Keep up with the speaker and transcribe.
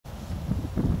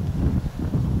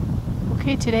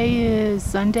Okay, today is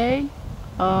Sunday.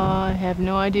 I have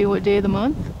no idea what day of the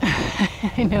month.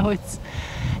 I know it's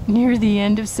near the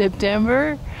end of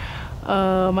September.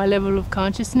 My level of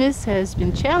consciousness has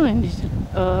been challenged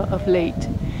of late.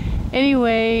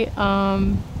 Anyway,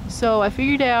 so I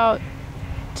figured out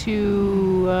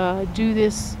to do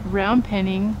this round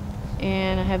penning,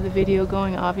 and I have the video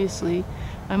going, obviously.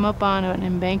 I'm up on an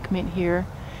embankment here,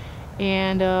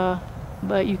 and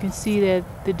but you can see that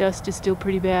the dust is still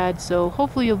pretty bad, so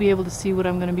hopefully you'll be able to see what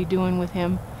I'm going to be doing with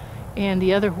him and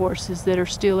the other horses that are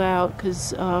still out, because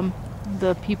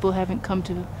the people haven't come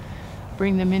to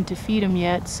bring them in to feed them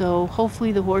yet. So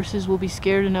hopefully the horses will be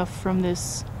scared enough from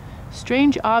this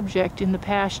strange object in the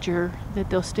pasture that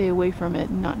they'll stay away from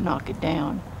it and not knock it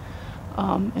down.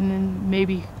 And then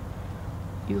maybe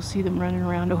you'll see them running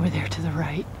around over there to the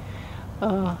right.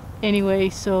 Anyway,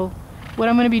 so what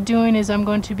I'm going to be doing is I'm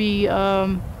going to be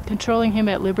controlling him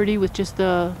at liberty with just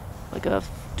like a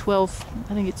 12,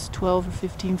 I think it's 12 or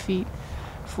 15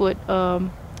 foot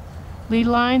lead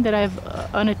line that I've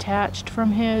unattached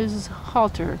from his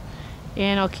halter,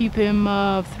 and I'll keep him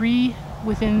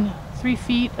within 3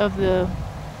 feet of the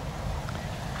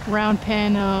round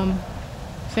pen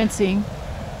fencing,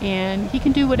 and he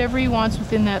can do whatever he wants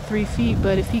within that 3 feet.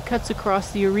 But if he cuts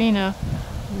across the arena,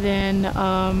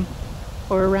 then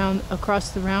or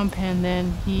across the round pen,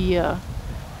 then he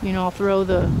you know, I'll throw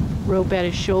the rope at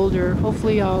his shoulder.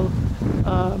 Hopefully I'll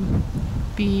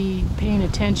be paying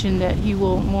attention that he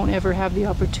won't ever have the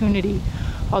opportunity.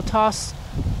 I'll toss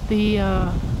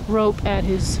the rope at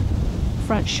his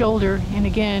front shoulder, and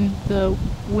again, the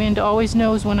wind always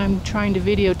knows when I'm trying to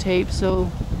videotape, so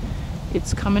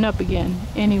it's coming up again.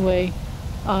 Anyway,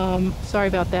 sorry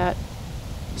about that.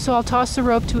 So I'll toss the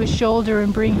rope to his shoulder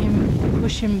and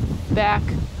push him back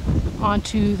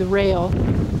onto the rail,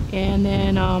 and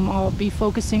then I'll be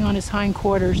focusing on his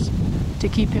hindquarters to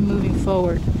keep him moving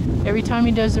forward. Every time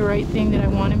he does the right thing that I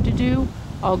want him to do,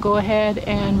 I'll go ahead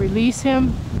and release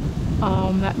him.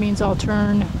 That means I'll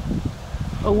turn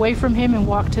away from him and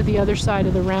walk to the other side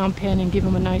of the round pen and give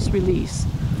him a nice release.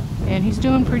 And he's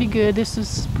doing pretty good. This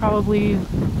is probably,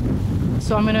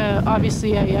 so I'm gonna,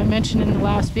 obviously I mentioned in the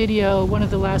last video, one of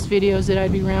the last videos, that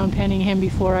I'd be round penning him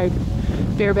before I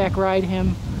bareback ride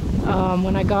him.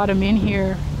 When I got him in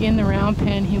here in the round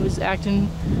pen, he was acting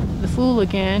the fool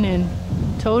again, and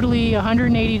totally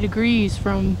 180 degrees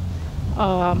from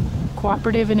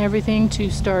cooperative and everything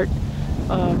to start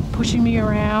pushing me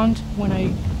around when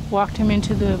I walked him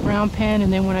into the round pen,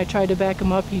 and then when I tried to back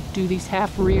him up, he'd do these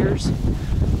half rears,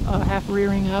 half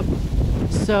rearing up.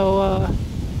 So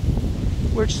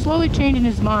we're slowly changing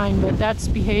his mind, but that's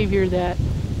behavior that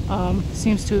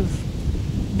seems to have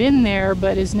been there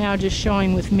but is now just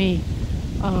showing with me.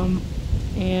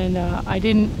 And I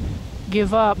didn't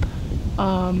give up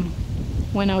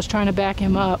when I was trying to back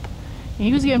him up, and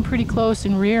he was getting pretty close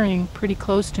and rearing pretty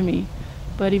close to me,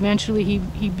 but eventually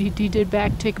he did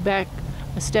take a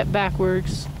step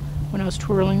backwards when I was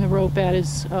twirling the rope at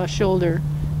his shoulder,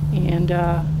 and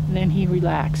then he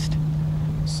relaxed.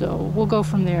 So we'll go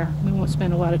from there. We won't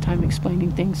spend a lot of time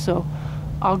explaining things, so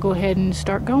I'll go ahead and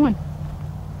start going.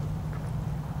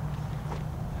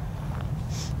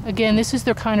 Again, this is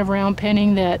the kind of round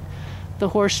penning that the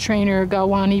horse trainer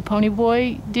GaWaNi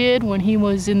Ponyboy did when he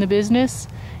was in the business,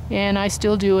 and I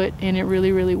still do it, and it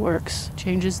really, really works.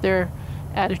 Changes their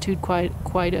attitude quite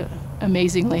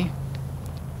amazingly.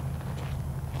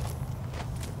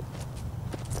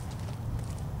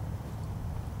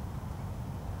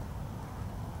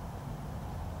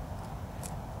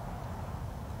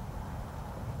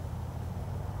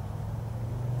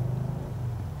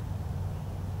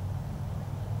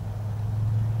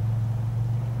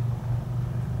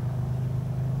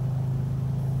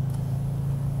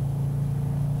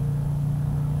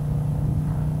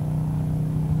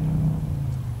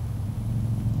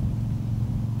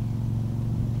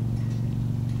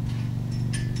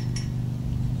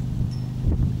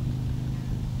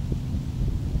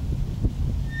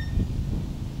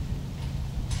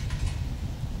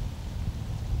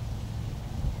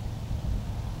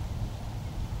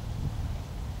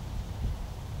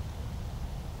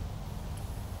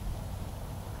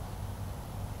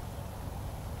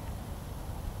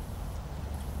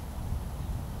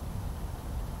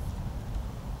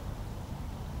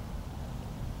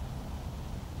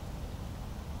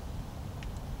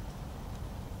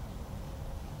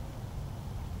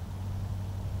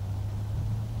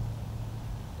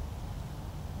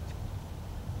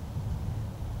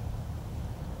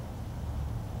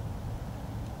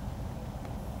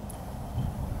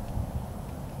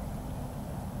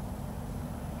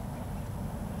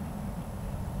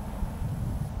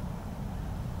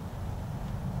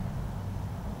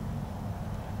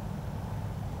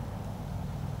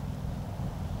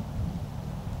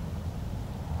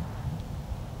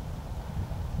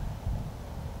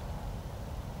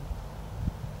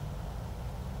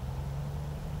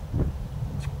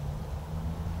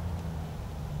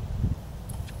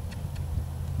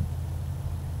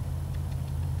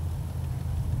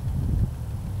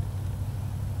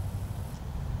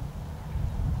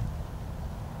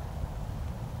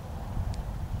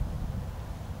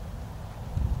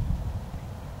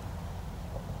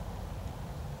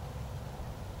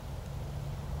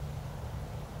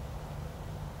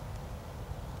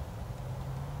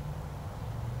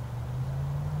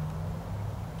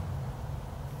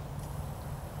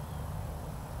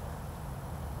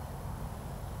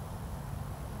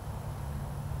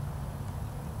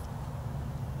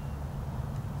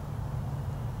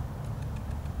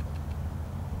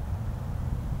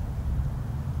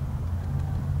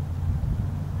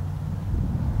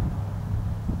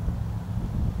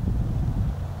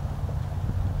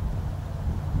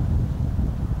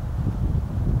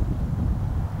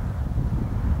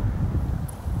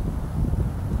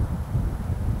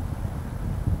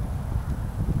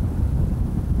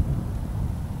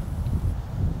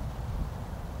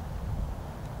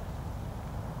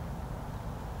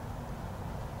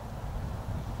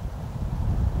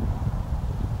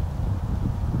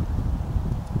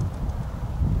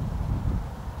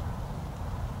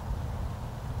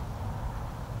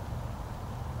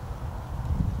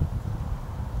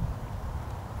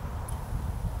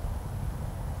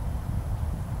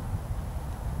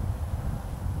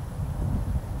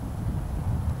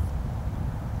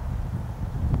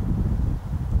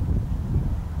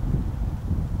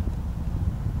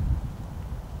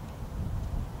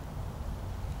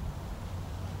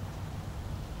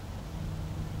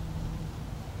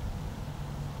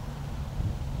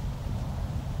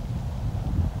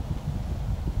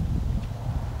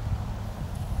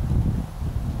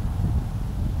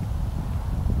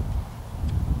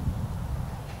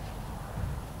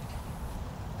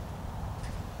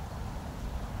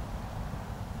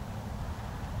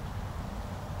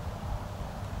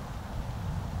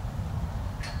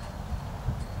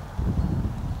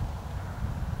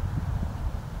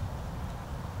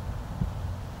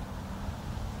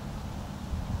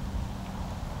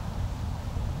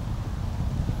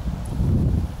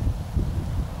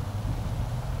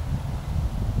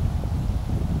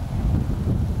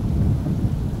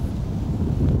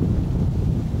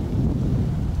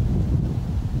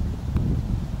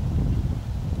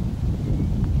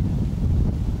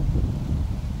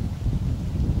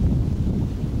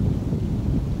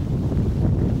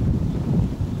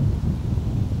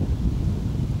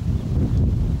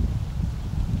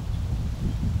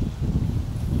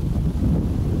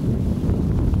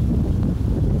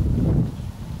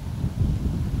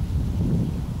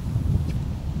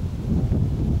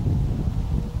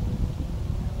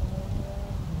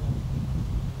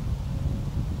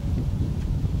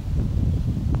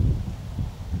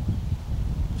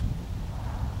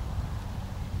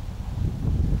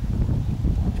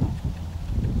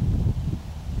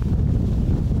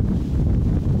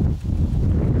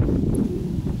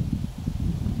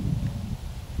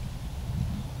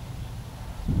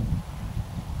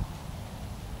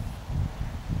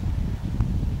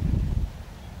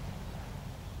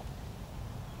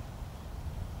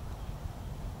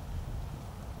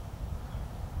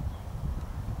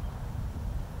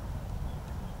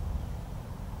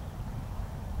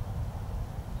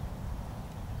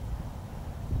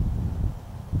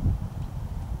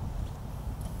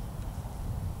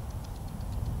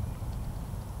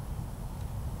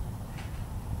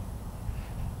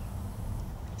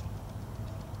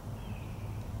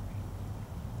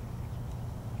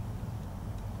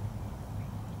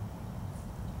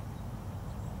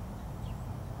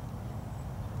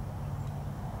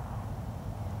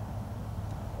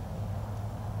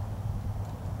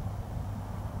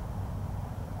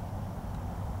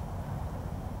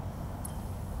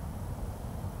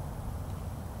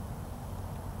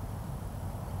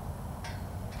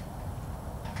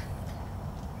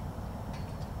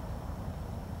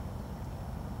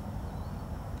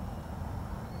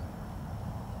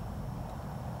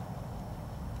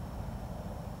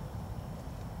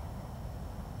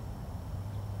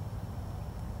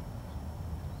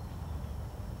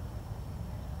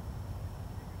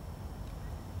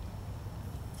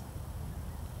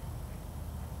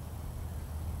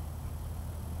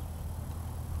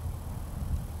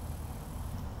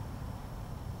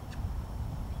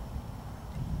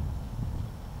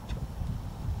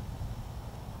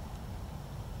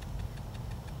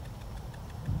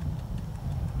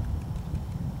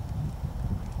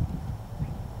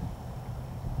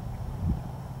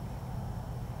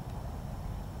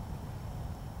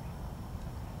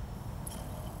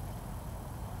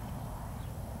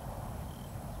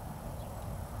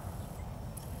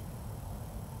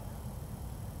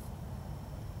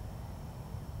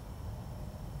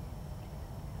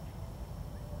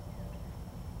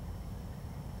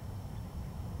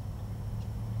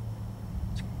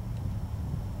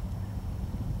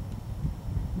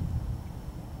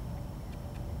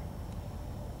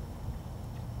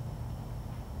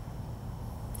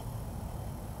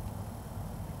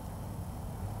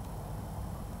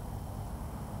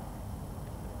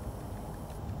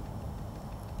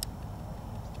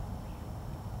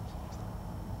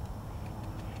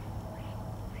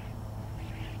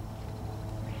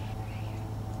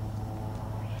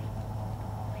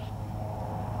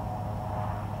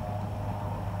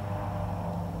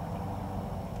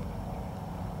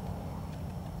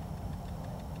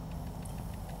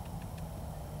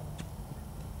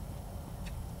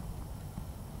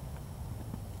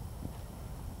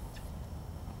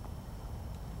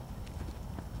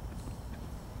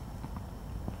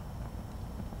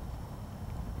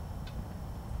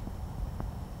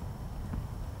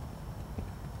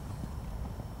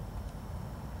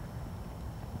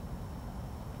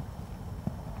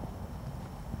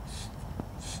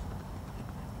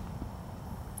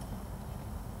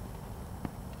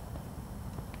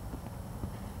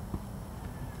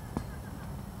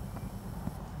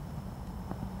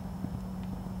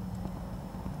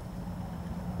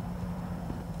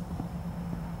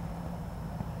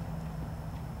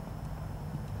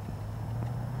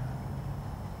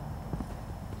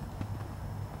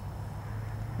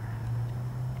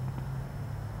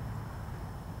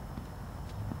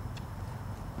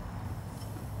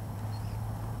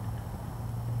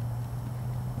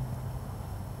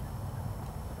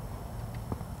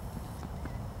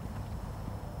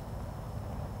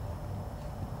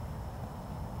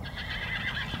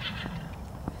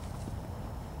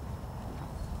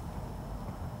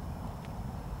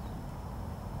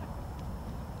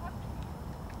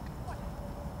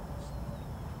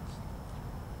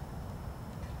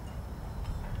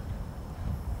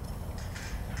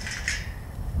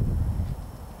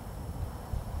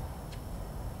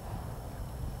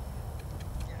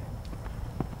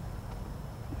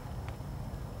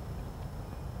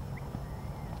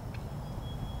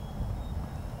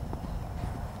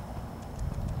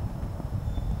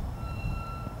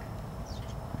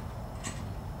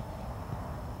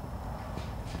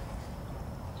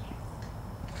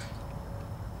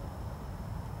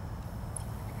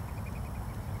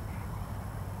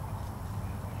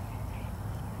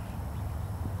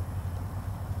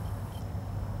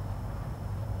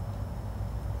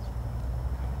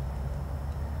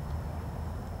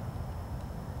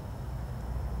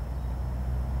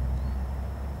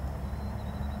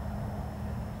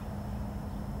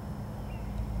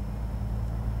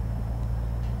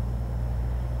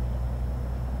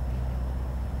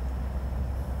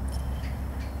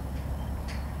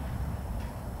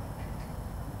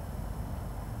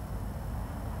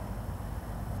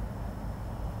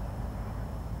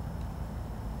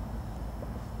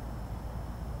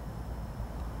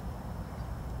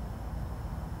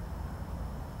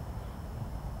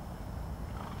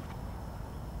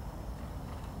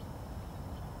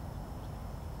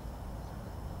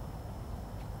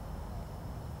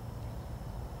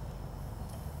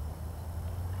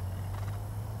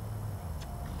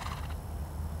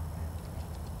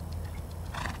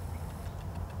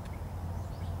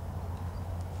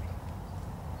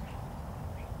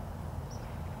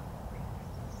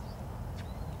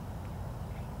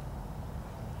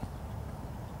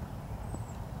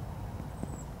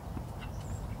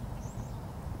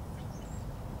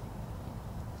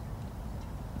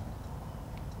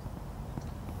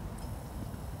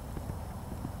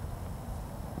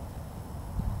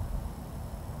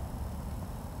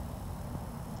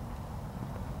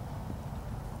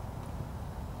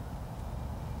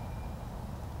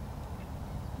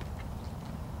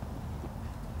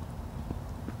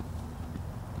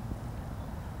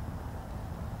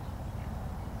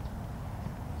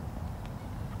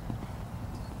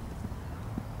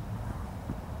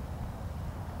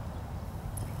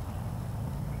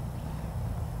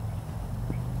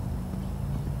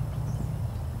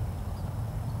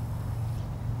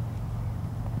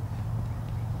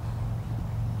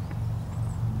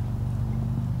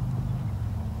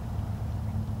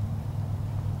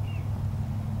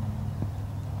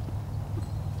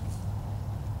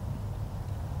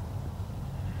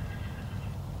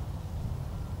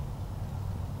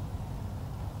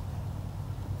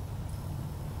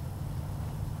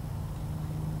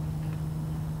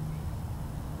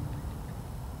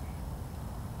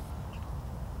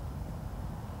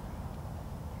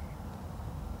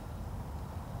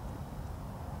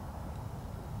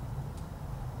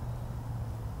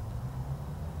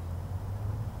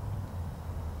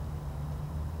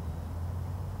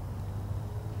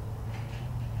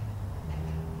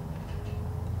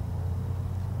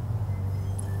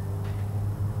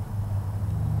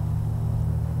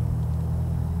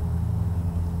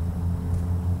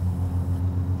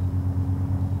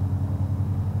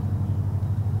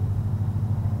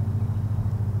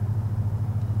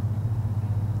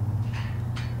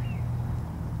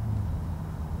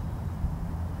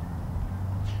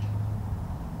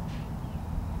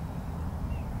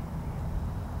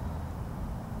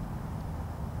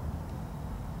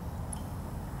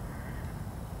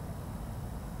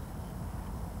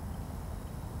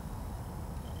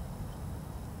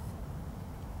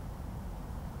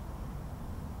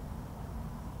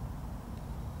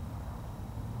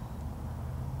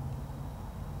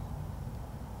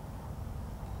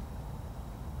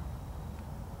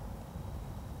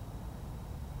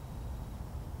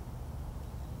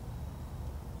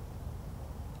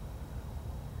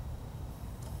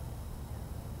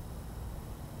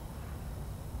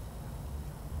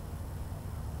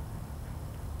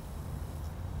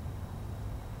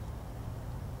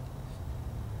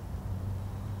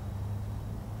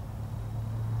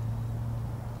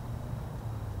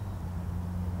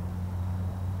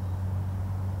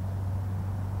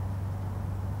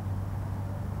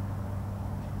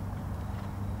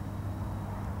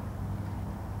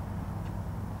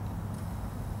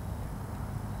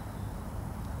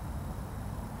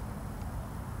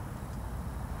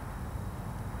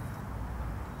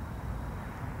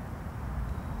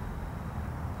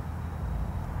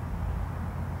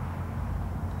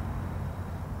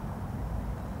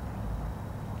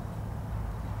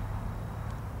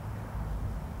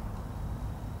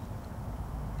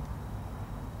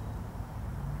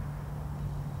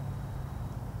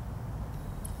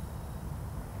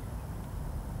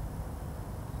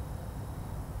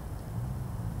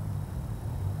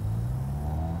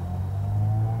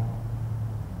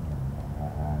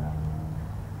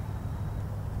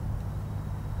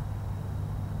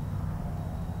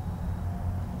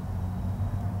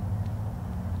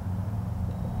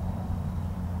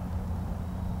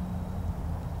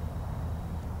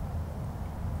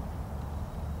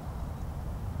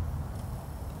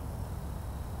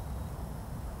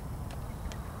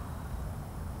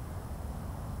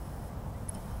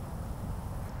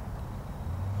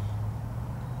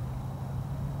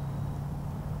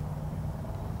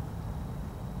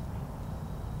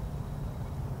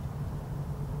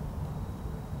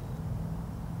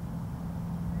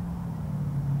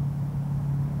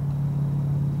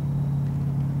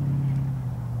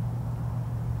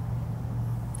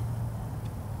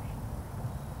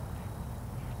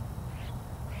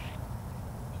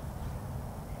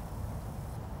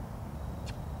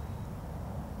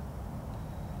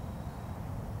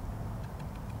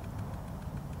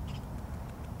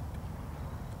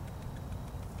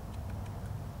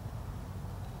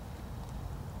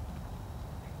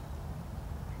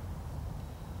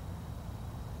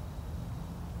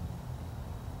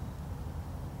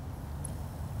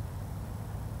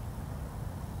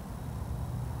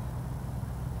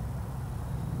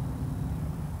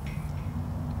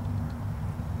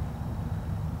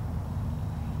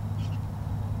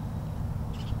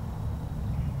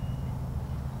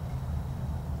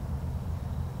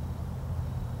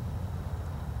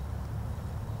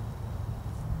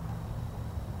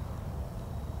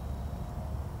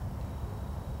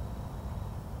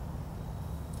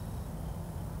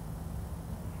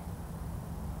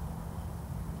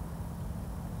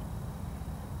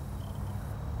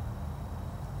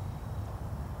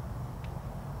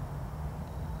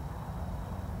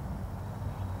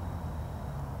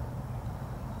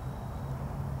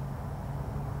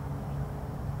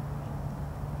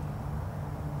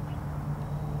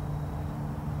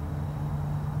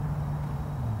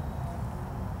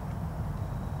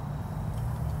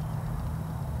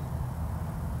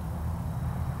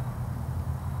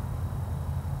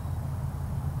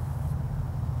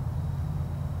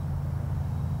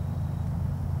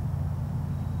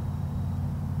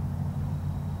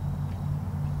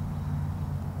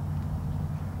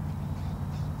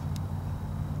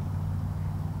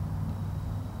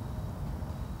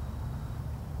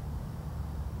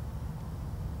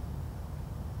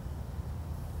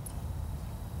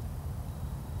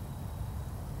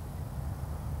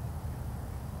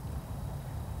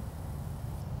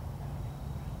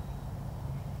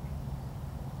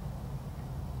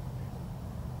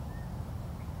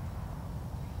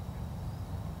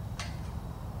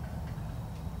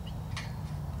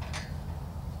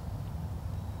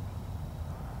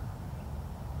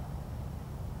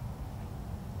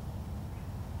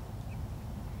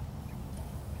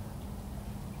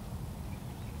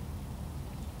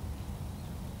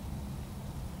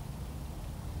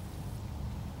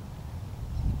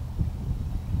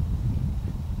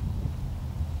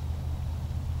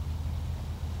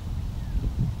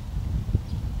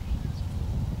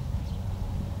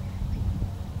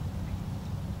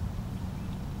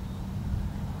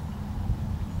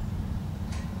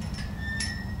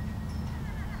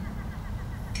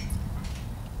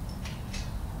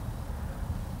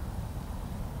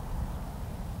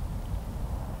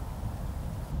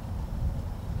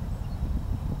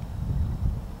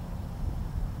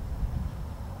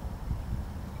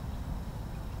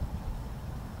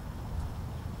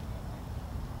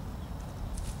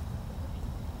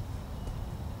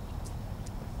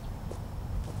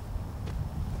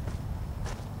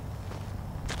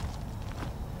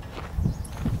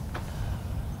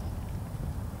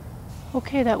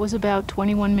 Okay, that was about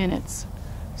 21 minutes.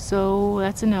 So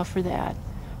that's enough for that.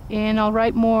 And I'll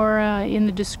write more in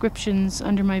the descriptions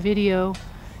under my video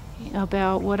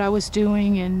about what I was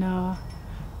doing and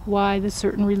why the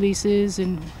certain releases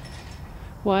and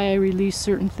why I release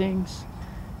certain things.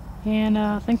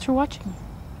 And thanks for watching.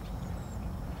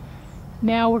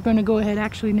 Now we're going to go ahead,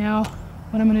 actually now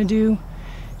what I'm going to do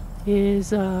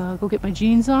is go get my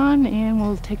jeans on, and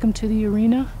we'll take him to the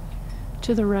arena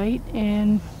to the right,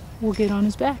 and we'll get on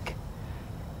his back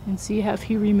and see if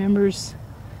he remembers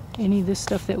any of this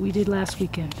stuff that we did last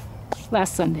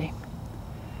Sunday.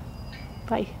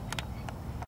 Bye.